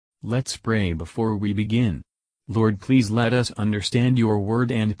Let's pray before we begin. Lord, please let us understand your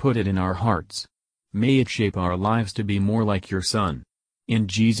word and put it in our hearts. May it shape our lives to be more like your Son. In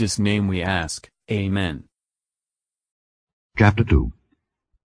Jesus' name we ask, Amen. Chapter 2.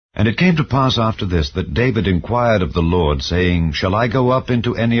 And it came to pass after this that David inquired of the Lord, saying, Shall I go up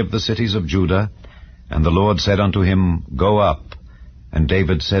into any of the cities of Judah? And the Lord said unto him, Go up. And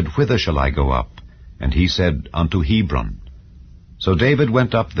David said, Whither shall I go up? And he said, Unto Hebron. So David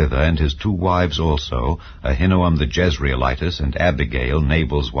went up thither, and his 2 wives also, Ahinoam the Jezreelitess, and Abigail,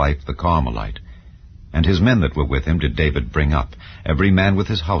 Nabal's wife, the Carmelite. And his men that were with him did David bring up, every man with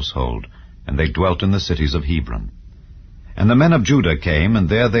his household, and they dwelt in the cities of Hebron. And the men of Judah came, and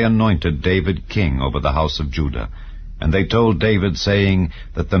there they anointed David king over the house of Judah. And they told David, saying,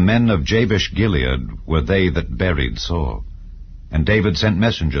 that the men of Jabesh-Gilead were they that buried Saul. And David sent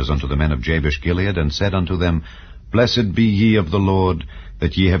messengers unto the men of Jabesh-Gilead, and said unto them, Blessed be ye of the Lord,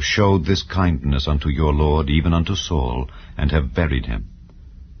 that ye have showed this kindness unto your Lord, even unto Saul, and have buried him.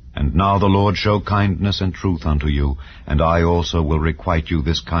 And now the Lord show kindness and truth unto you, and I also will requite you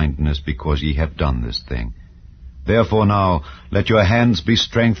this kindness, because ye have done this thing. Therefore now let your hands be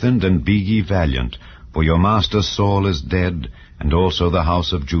strengthened, and be ye valiant, for your master Saul is dead, and also the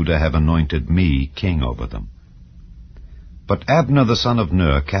house of Judah have anointed me king over them. But Abner the son of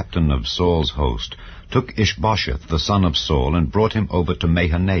Ner, captain of Saul's host, took Ishbosheth the son of Saul, and brought him over to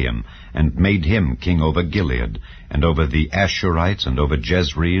Mahanaim, and made him king over Gilead, and over the Ashurites, and over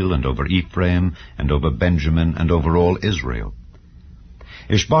Jezreel, and over Ephraim, and over Benjamin, and over all Israel.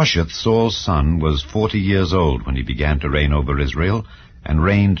 Ishbosheth, Saul's son, was 40 years old when he began to reign over Israel, and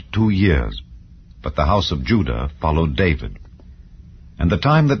reigned 2 years. But the house of Judah followed David. And the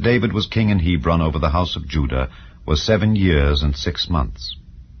time that David was king in Hebron over the house of Judah was 7 years and 6 months.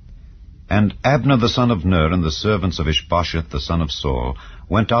 And Abner the son of Ner, and the servants of Ishbosheth the son of Saul,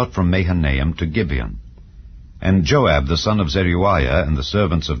 went out from Mahanaim to Gibeon. And Joab the son of Zeruiah, and the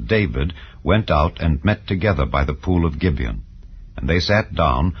servants of David, went out and met together by the pool of Gibeon. And they sat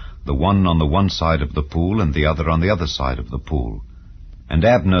down, the one on the one side of the pool, and the other on the other side of the pool. And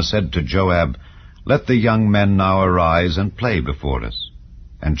Abner said to Joab, Let the young men now arise and play before us.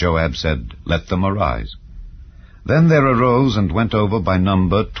 And Joab said, Let them arise. Then there arose and went over by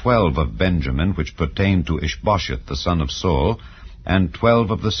number 12 of Benjamin, which pertained to Ishbosheth the son of Saul, and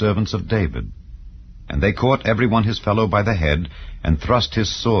 12 of the servants of David. And they caught every one his fellow by the head, and thrust his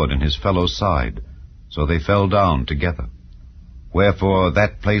sword in his fellow's side. So they fell down together. Wherefore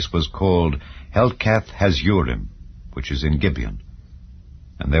that place was called Helkath-Hazurim, which is in Gibeon.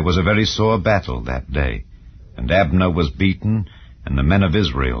 And there was a very sore battle that day, and Abner was beaten, and the men of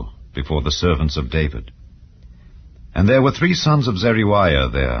Israel, before the servants of David. And there were 3 sons of Zeruiah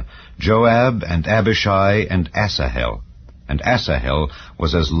there, Joab, and Abishai, and Asahel. And Asahel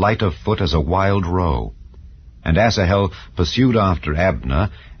was as light of foot as a wild roe. And Asahel pursued after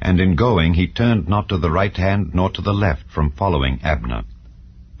Abner, and in going he turned not to the right hand nor to the left from following Abner.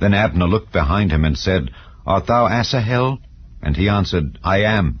 Then Abner looked behind him and said, Art thou Asahel? And he answered, I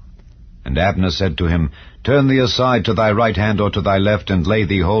am. And Abner said to him, Turn thee aside to thy right hand or to thy left, and lay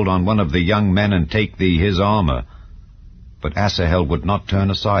thee hold on one of the young men, and take thee his armor. But Asahel would not turn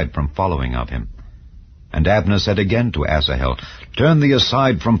aside from following of him. And Abner said again to Asahel, Turn thee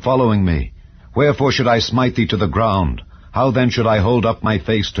aside from following me. Wherefore should I smite thee to the ground? How then should I hold up my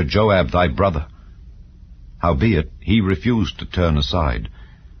face to Joab thy brother? Howbeit he refused to turn aside.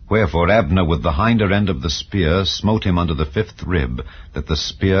 Wherefore Abner with the hinder end of the spear smote him under the 5th rib, that the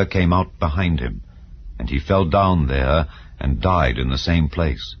spear came out behind him. And he fell down there, and died in the same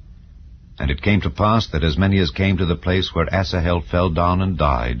place. And it came to pass that as many as came to the place where Asahel fell down and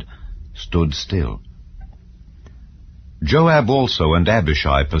died, stood still. Joab also and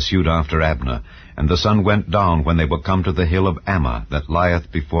Abishai pursued after Abner, and the sun went down when they were come to the hill of Ammah, that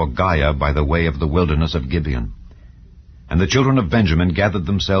lieth before Giah by the way of the wilderness of Gibeon. And the children of Benjamin gathered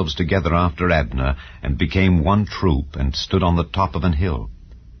themselves together after Abner, and became one troop, and stood on the top of an hill.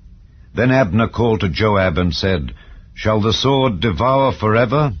 Then Abner called to Joab, and said, Shall the sword devour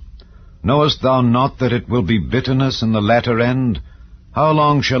forever? Knowest thou not that it will be bitterness in the latter end? How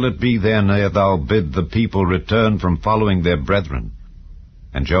long shall it be then ere thou bid the people return from following their brethren?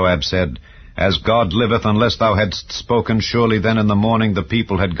 And Joab said, As God liveth, unless thou hadst spoken, surely then in the morning the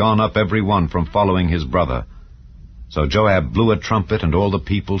people had gone up every one from following his brother. So Joab blew a trumpet, and all the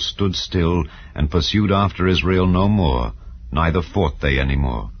people stood still, and pursued after Israel no more, neither fought they any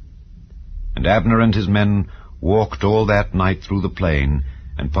more. And Abner and his men walked all that night through the plain,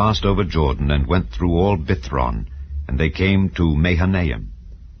 and passed over Jordan, and went through all Bithron, and they came to Mahanaim.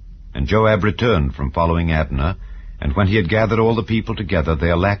 And Joab returned from following Abner, And when he had gathered all the people together,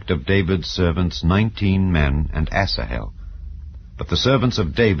 they elect of David's servants 19 men and Asahel. But the servants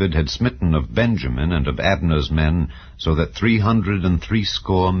of David had smitten of Benjamin and of Abner's men, so that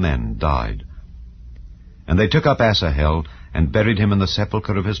 360 men died. And they took up Asahel, and buried him in the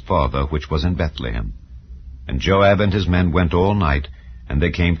sepulchre of his father, which was in Bethlehem. And Joab and his men went all night, and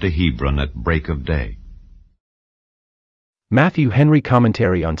they came to Hebron at break of day. Matthew Henry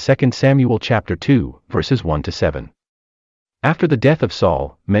Commentary on 2 Samuel chapter 2, verses 1 to 7. After the death of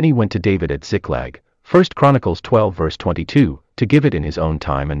Saul, many went to David at Ziklag, 1 Chronicles 12 verse 22, to give it in his own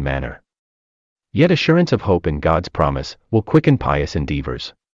time and manner. Yet assurance of hope in God's promise will quicken pious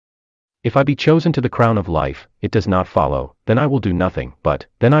endeavors. If I be chosen to the crown of life, it does not follow, then I will do nothing, but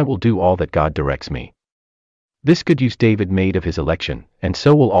then I will do all that God directs me. This good use David made of his election, and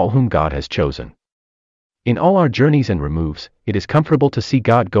so will all whom God has chosen. In all our journeys and removes, it is comfortable to see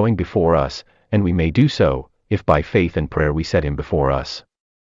God going before us, and we may do so, if by faith and prayer we set him before us.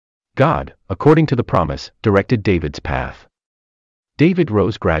 God, according to the promise, directed David's path. David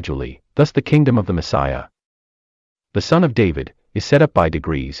rose gradually, thus the kingdom of the Messiah, the Son of David, is set up by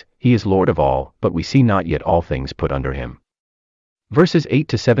degrees. He is Lord of all, but we see not yet all things put under him. Verses 8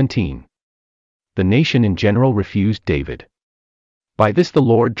 to 17. The nation in general refused David. By this the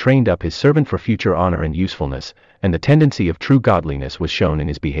Lord trained up his servant for future honor and usefulness, and the tendency of true godliness was shown in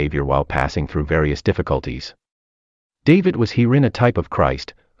his behavior while passing through various difficulties. David was herein a type of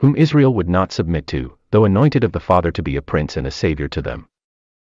Christ, whom Israel would not submit to, though anointed of the Father to be a prince and a savior to them.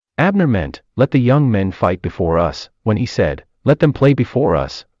 Abner meant, "Let the young men fight before us," when he said, "Let them play before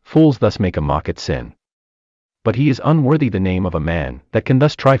us, fools thus make a mock at sin." But he is unworthy the name of a man that can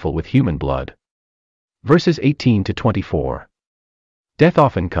thus trifle with human blood. Verses 18 to 24. Death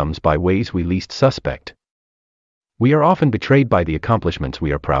often comes by ways we least suspect. We are often betrayed by the accomplishments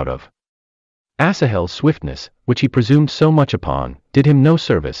we are proud of. Asahel's swiftness, which he presumed so much upon, did him no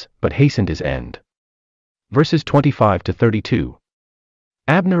service, but hastened his end. Verses 25 to 32.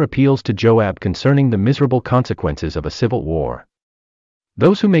 Abner appeals to Joab concerning the miserable consequences of a civil war.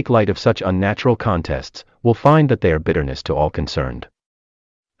 Those who make light of such unnatural contests will find that they are bitterness to all concerned.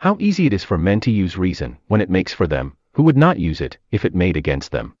 How easy it is for men to use reason when it makes for them, who would not use it if it made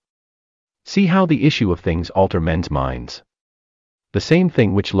against them. See how the issue of things alter men's minds. The same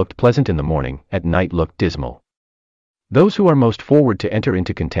thing which looked pleasant in the morning, at night looked dismal. Those who are most forward to enter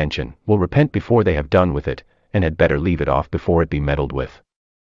into contention will repent before they have done with it, and had better leave it off before it be meddled with.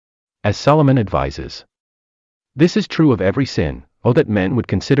 As Solomon advises. This is true of every sin, oh that men would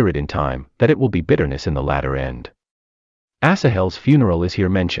consider it in time, that it will be bitterness in the latter end. Asahel's funeral is here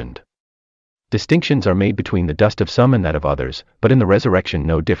mentioned. Distinctions are made between the dust of some and that of others, but in the resurrection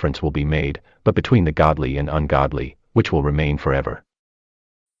no difference will be made, but between the godly and ungodly, which will remain forever.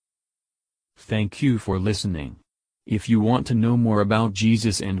 Thank you for listening. If you want to know more about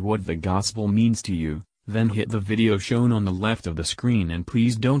Jesus and what the gospel means to you, then hit the video shown on the left of the screen and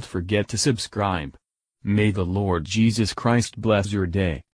please don't forget to subscribe. May the Lord Jesus Christ bless your day.